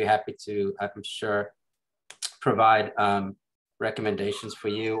people who would be happy to, I'm sure, provide recommendations for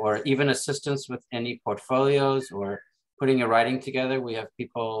you, or even assistance with any portfolios or putting your writing together. We have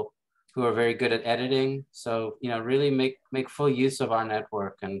people who are very good at editing. So, really make full use of our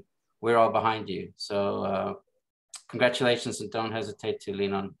network, and we're all behind you. So congratulations, and don't hesitate to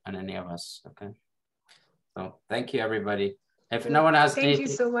lean on any of us, okay? So thank you, everybody. If no one has anything. Thank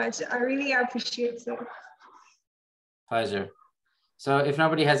you so much. I really appreciate it. Pleasure. So if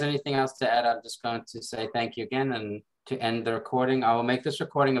nobody has anything else to add, I'm just going to say thank you again, and to end the recording, I will make this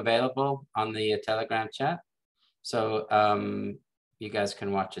recording available on the Telegram chat. So you guys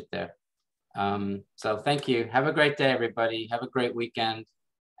can watch it there. So thank you. Have a great day, everybody. Have a great weekend.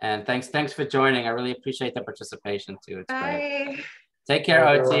 And thanks for joining. I really appreciate the participation too. It's great. Take care,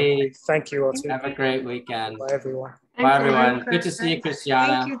 Otie. Thank you, Otie. Have a great weekend. Bye, everyone. Bye, everyone. Good to see you,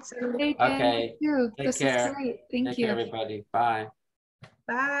 Christiana. Thank you too. Okay. Take care. Take care, everybody. Bye.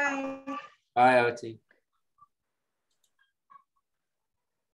 Bye. Bye, Otie.